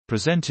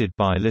Presented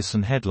by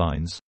Listen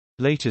Headlines,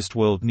 latest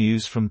world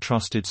news from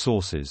trusted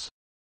sources.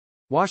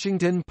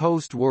 Washington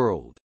Post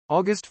World,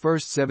 August 1,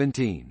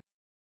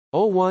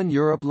 1701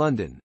 Europe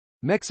London,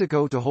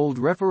 Mexico to hold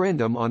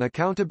referendum on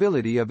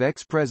accountability of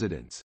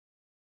ex-presidents.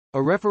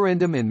 A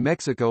referendum in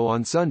Mexico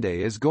on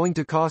Sunday is going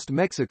to cost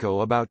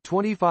Mexico about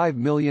 $25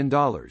 million.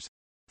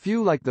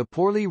 Few like the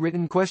poorly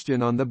written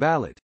question on the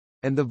ballot,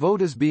 and the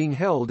vote is being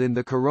held in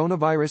the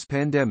coronavirus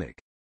pandemic.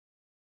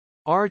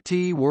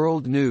 RT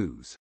World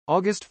News,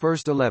 August 1,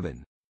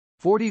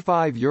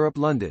 11:45 Europe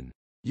London,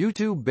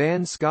 YouTube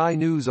bans Sky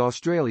News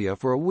Australia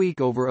for a week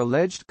over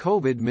alleged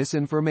COVID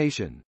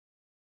misinformation.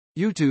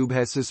 YouTube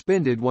has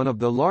suspended one of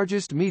the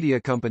largest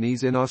media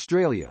companies in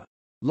Australia,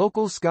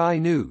 local Sky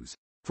News,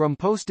 from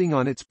posting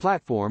on its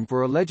platform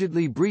for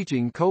allegedly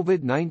breaching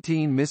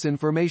COVID-19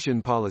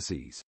 misinformation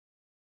policies.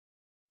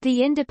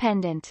 The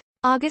Independent,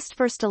 August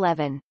 1,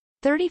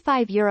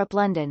 11:35 Europe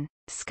London,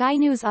 Sky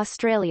News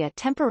Australia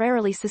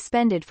temporarily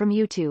suspended from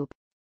YouTube.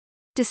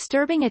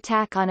 Disturbing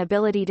attack on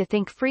ability to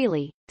think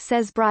freely,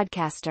 says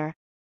broadcaster.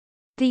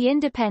 The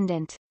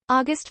Independent,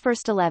 August 1,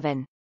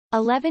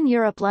 11:11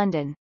 Europe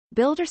London,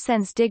 builder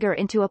sends digger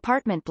into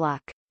apartment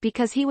block,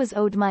 because he was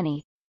owed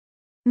money.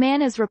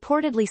 Man is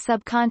reportedly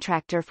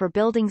subcontractor for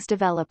buildings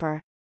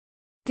developer.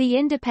 The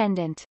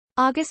Independent,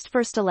 August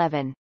 1,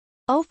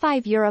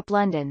 11:05 Europe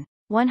London,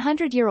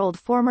 100-year-old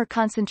former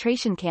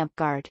concentration camp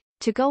guard,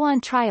 to go on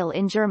trial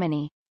in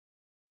Germany.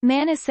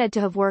 Man is said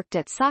to have worked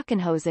at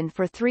Sachsenhausen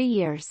for 3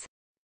 years.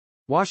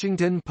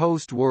 Washington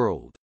Post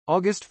World,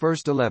 August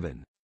 1,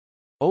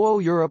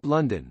 11:00 Europe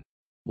London.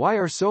 Why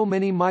are so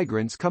many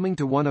migrants coming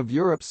to one of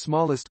Europe's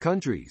smallest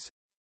countries?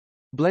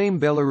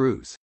 Blame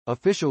Belarus,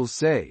 officials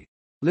say.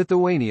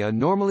 Lithuania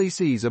normally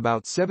sees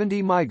about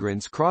 70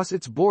 migrants cross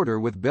its border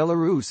with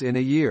Belarus in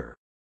a year.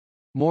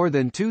 More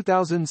than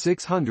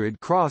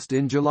 2,600 crossed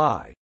in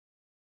July.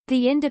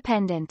 The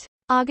Independent,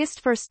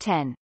 August 1,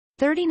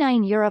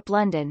 10:39 Europe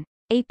London,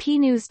 AP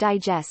News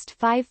Digest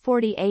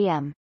 5:40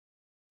 a.m.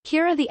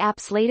 Here are the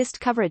app's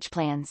latest coverage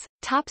plans,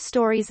 top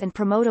stories and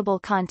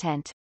promotable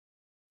content.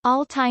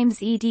 All times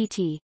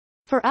EDT.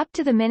 For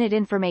up-to-the-minute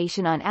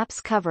information on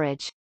app's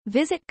coverage,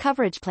 visit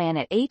coverage plan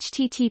at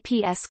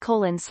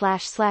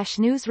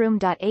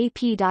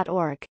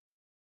https://newsroom.ap.org.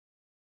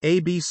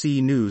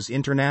 ABC News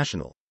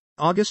International,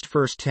 August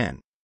 1,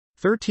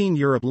 10:13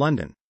 Europe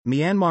London,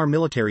 Myanmar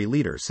military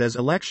leader says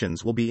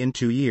elections will be in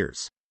 2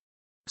 years.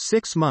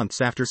 6 months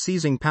after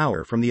seizing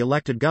power from the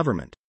elected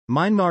government,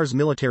 Myanmar's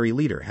military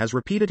leader has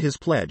repeated his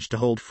pledge to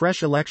hold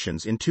fresh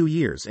elections in 2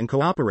 years and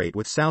cooperate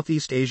with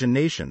Southeast Asian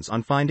nations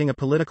on finding a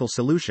political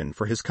solution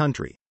for his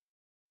country.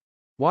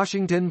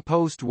 Washington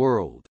Post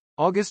World,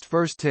 August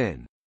 1,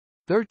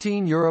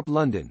 10:13 Europe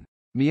London,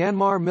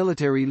 Myanmar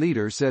military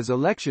leader says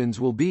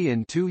elections will be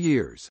in 2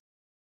 years.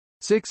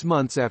 6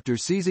 months after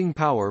seizing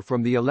power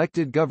from the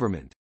elected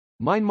government,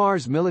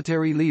 Myanmar's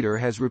military leader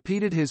has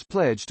repeated his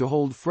pledge to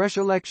hold fresh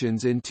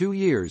elections in 2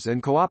 years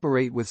and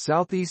cooperate with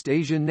Southeast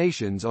Asian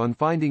nations on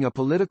finding a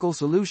political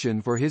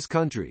solution for his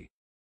country.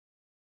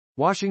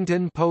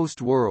 Washington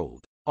Post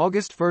World,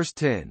 August 1,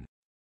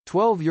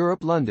 10:12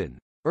 Europe London,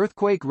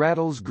 earthquake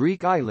rattles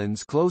Greek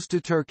islands close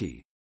to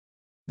Turkey.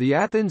 The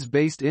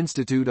Athens-based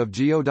Institute of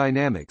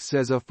Geodynamics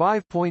says a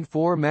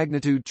 5.4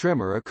 magnitude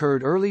tremor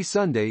occurred early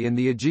Sunday in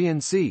the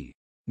Aegean Sea,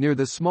 near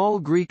the small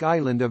Greek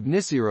island of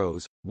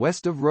Nisseros,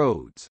 west of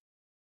Rhodes.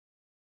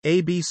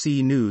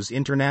 ABC News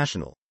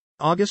International,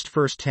 August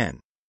 1,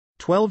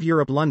 10:12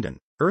 Europe London,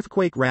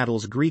 earthquake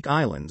rattles Greek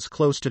islands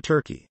close to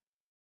Turkey.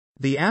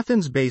 The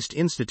Athens-based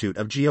Institute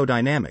of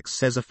Geodynamics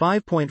says a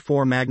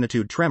 5.4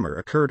 magnitude tremor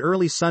occurred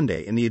early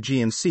Sunday in the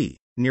Aegean Sea,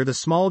 near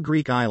the small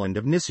Greek island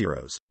of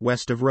Nisseros,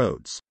 west of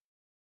Rhodes.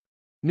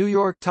 New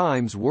York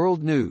Times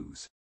World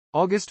News,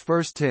 August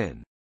 1,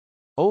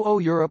 10:00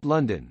 Europe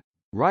London,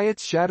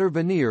 riots shatter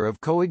veneer of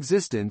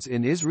coexistence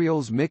in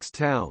Israel's mixed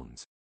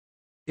towns.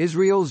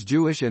 Israel's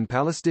Jewish and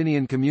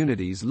Palestinian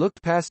communities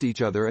looked past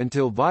each other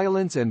until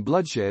violence and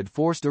bloodshed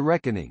forced a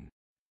reckoning.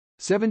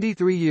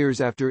 73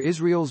 years after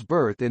Israel's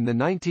birth in the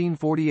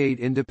 1948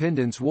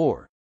 Independence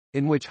War,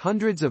 in which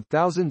hundreds of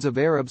thousands of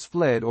Arabs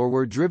fled or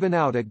were driven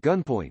out at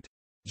gunpoint,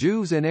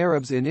 Jews and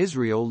Arabs in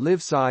Israel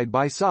live side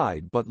by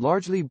side but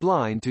largely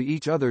blind to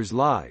each other's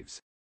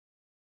lives.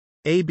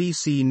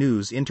 ABC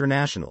News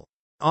International,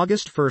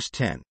 August 1,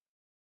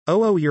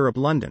 10:00 Europe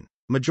London,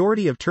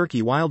 majority of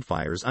Turkey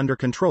wildfires under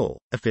control,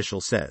 official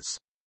says.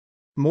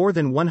 More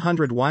than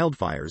 100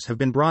 wildfires have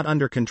been brought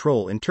under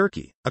control in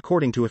Turkey,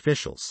 according to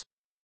officials.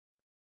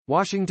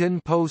 Washington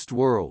Post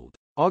World,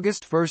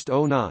 August 1,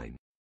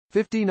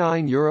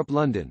 09:59 Europe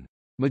London,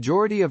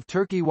 majority of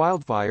Turkey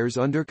wildfires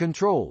under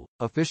control,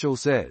 official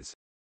says.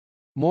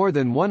 More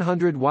than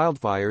 100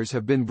 wildfires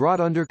have been brought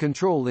under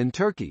control in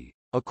Turkey,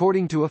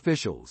 according to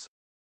officials.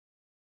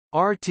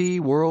 RT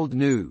World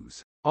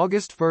News,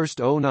 August 1,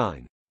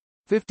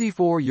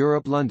 09:54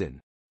 Europe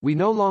London, we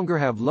no longer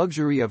have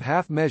luxury of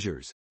half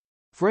measures.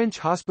 French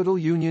hospital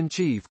union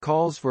chief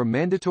calls for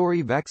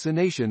mandatory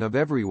vaccination of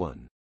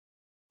everyone.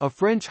 A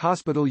French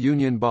hospital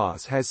union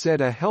boss has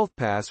said a health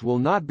pass will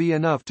not be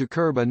enough to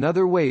curb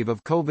another wave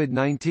of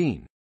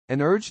COVID-19,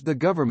 and urged the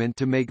government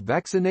to make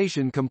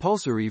vaccination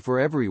compulsory for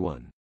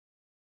everyone.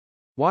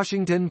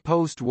 Washington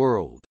Post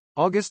World,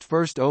 August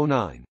 1,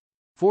 09.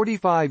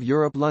 45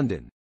 Europe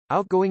London.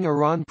 Outgoing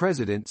Iran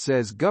president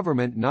says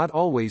government not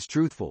always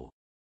truthful.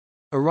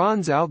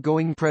 Iran's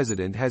outgoing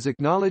president has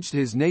acknowledged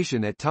his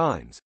nation at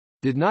times,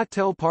 did not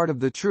tell part of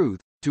the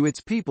truth, to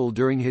its people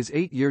during his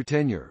 8-year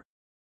tenure.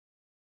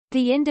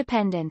 The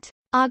Independent,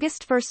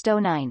 August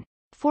 1, 09.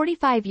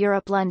 45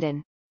 Europe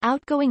London.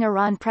 Outgoing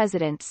Iran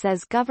president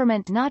says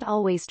government not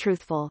always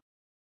truthful.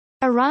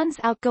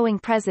 Iran's outgoing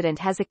president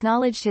has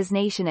acknowledged his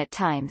nation at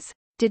times,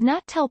 did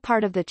not tell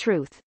part of the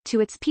truth, to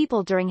its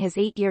people during his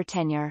 8-year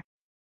tenure.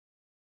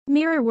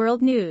 Mirror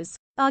World News,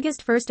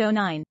 August 1,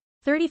 09.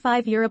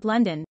 35 Europe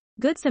London.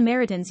 Good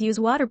Samaritans use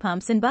water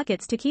pumps and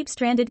buckets to keep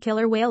stranded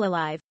killer whale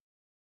alive.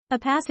 A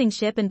passing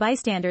ship and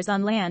bystanders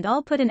on land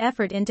all put an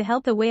effort in to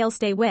help the whale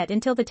stay wet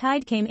until the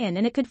tide came in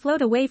and it could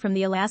float away from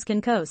the Alaskan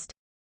coast.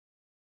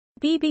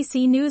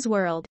 BBC News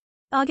World,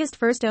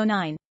 August 1,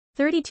 09.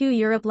 32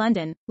 Europe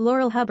London.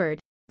 Laurel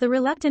Hubbard, the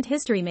reluctant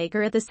history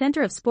maker at the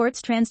center of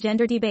sports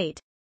transgender debate.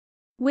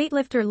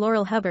 Weightlifter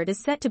Laurel Hubbard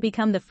is set to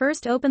become the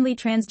first openly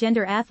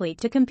transgender athlete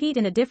to compete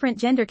in a different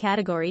gender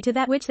category to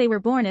that which they were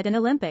born at an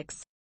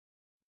Olympics.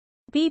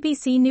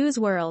 BBC News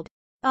World,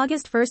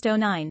 August 1,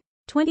 09.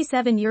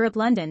 27 Europe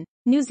London.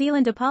 New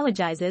Zealand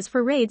apologizes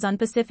for raids on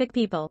Pacific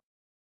people.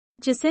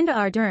 Jacinda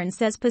Ardern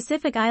says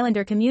Pacific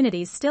Islander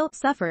communities still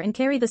suffer and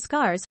carry the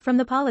scars from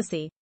the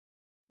policy.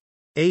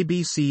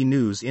 ABC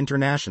News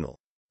International.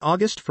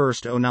 August 1,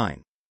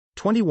 09.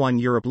 21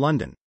 Europe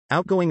London.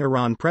 Outgoing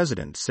Iran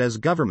president says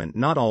government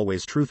not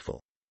always truthful.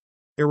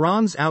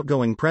 Iran's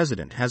outgoing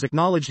president has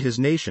acknowledged his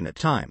nation at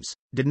times,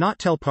 did not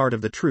tell part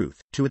of the truth,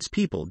 to its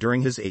people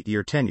during his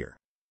 8-year tenure.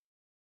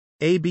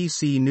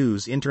 ABC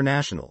News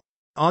International.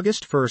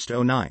 August 1,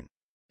 09.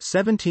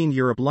 17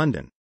 Europe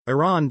London.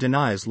 Iran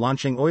denies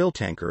launching oil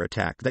tanker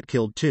attack that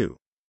killed 2.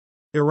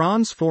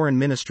 Iran's foreign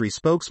ministry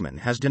spokesman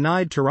has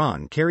denied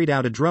Tehran carried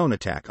out a drone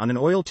attack on an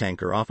oil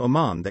tanker off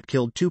Oman that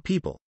killed 2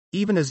 people,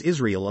 even as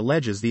Israel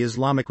alleges the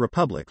Islamic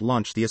Republic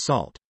launched the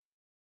assault.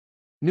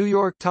 New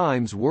York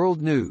Times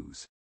World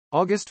News,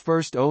 August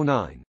 1,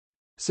 09.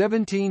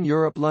 17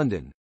 Europe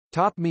London.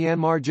 Top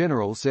Myanmar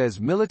general says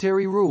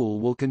military rule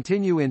will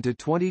continue into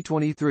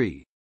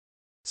 2023.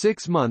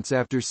 6 months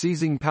after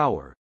seizing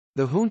power,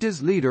 the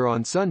junta's leader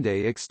on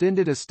Sunday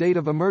extended a state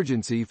of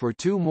emergency for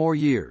 2 more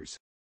years.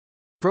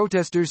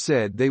 Protesters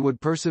said they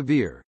would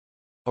persevere.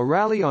 A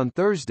rally on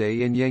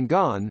Thursday in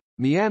Yangon,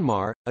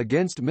 Myanmar,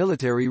 against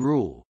military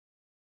rule.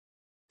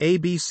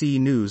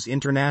 ABC News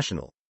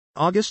International.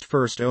 August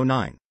 1,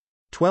 09.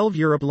 12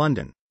 Europe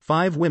London.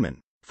 5 women,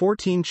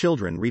 14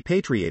 children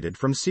repatriated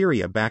from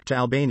Syria back to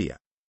Albania.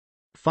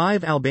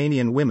 5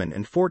 Albanian women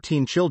and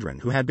 14 children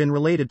who had been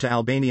related to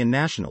Albanian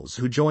nationals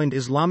who joined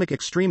Islamic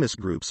extremist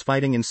groups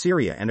fighting in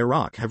Syria and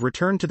Iraq have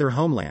returned to their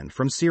homeland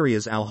from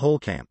Syria's Al-Hol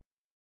camp.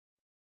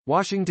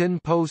 Washington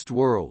Post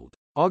World,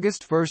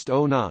 August 1,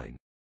 09.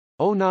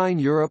 09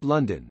 Europe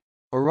London.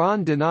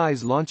 Iran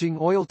denies launching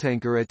oil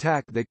tanker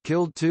attack that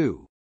killed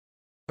 2.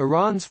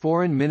 Iran's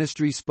foreign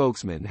ministry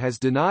spokesman has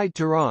denied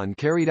Tehran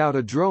carried out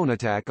a drone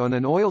attack on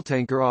an oil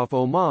tanker off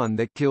Oman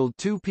that killed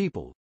 2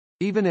 people,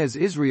 even as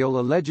Israel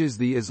alleges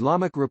the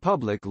Islamic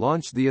Republic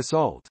launched the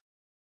assault.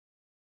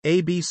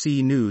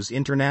 ABC News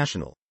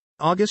International.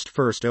 August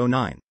 1,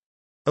 09.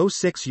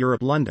 06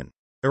 Europe London.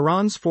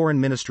 Iran's foreign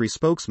ministry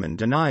spokesman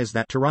denies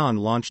that Tehran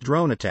launched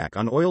drone attack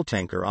on oil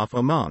tanker off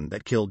Oman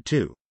that killed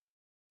 2.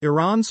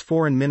 Iran's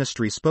foreign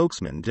ministry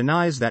spokesman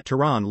denies that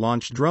Tehran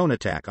launched drone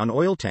attack on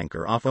oil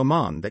tanker off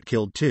Oman that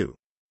killed 2.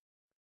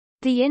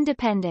 The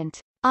Independent,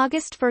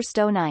 August 1,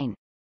 09.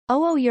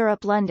 00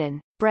 Europe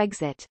London.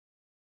 Brexit.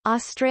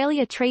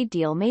 Australia trade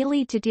deal may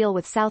lead to deal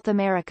with South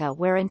America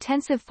where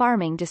intensive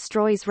farming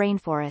destroys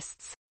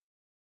rainforests.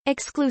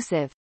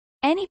 Exclusive.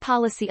 Any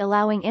policy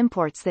allowing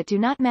imports that do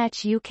not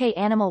match UK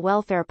animal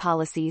welfare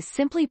policies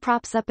simply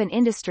props up an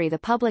industry the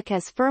public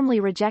has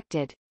firmly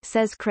rejected,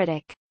 says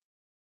critic.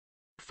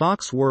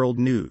 Fox World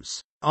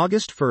News.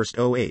 August 1,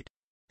 08.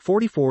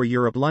 44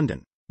 Europe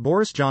London.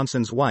 Boris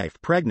Johnson's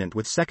wife pregnant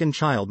with second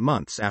child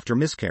months after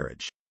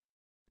miscarriage.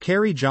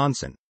 Carrie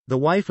Johnson, the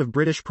wife of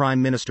British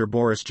Prime Minister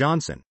Boris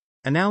Johnson,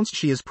 announced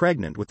she is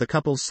pregnant with the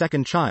couple's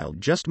second child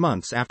just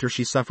months after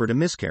she suffered a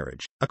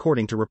miscarriage,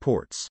 according to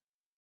reports.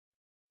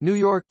 New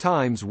York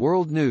Times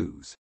World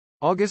News,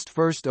 August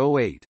 1,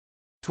 08.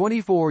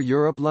 24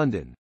 Europe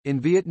London. In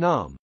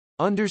Vietnam,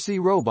 undersea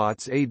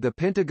robots aid the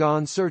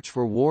Pentagon search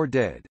for war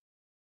dead.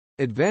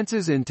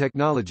 Advances in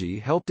technology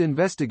helped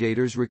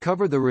investigators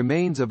recover the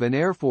remains of an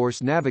Air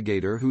Force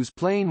navigator whose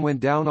plane went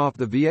down off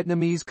the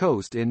Vietnamese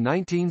coast in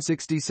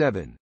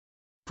 1967.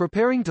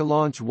 Preparing to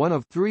launch one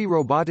of 3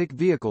 robotic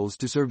vehicles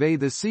to survey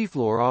the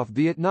seafloor off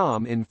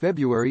Vietnam in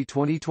February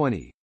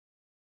 2020.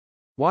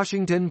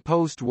 Washington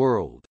Post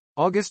World,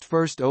 August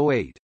 1,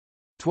 08.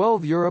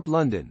 12 Europe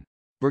London.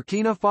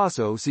 Burkina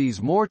Faso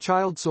sees more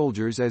child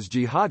soldiers as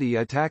jihadi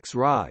attacks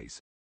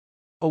rise.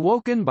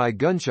 Awoken by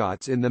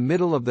gunshots in the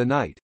middle of the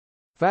night,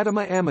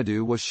 Fatima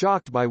Amadou was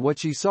shocked by what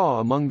she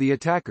saw among the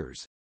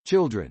attackers: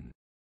 children.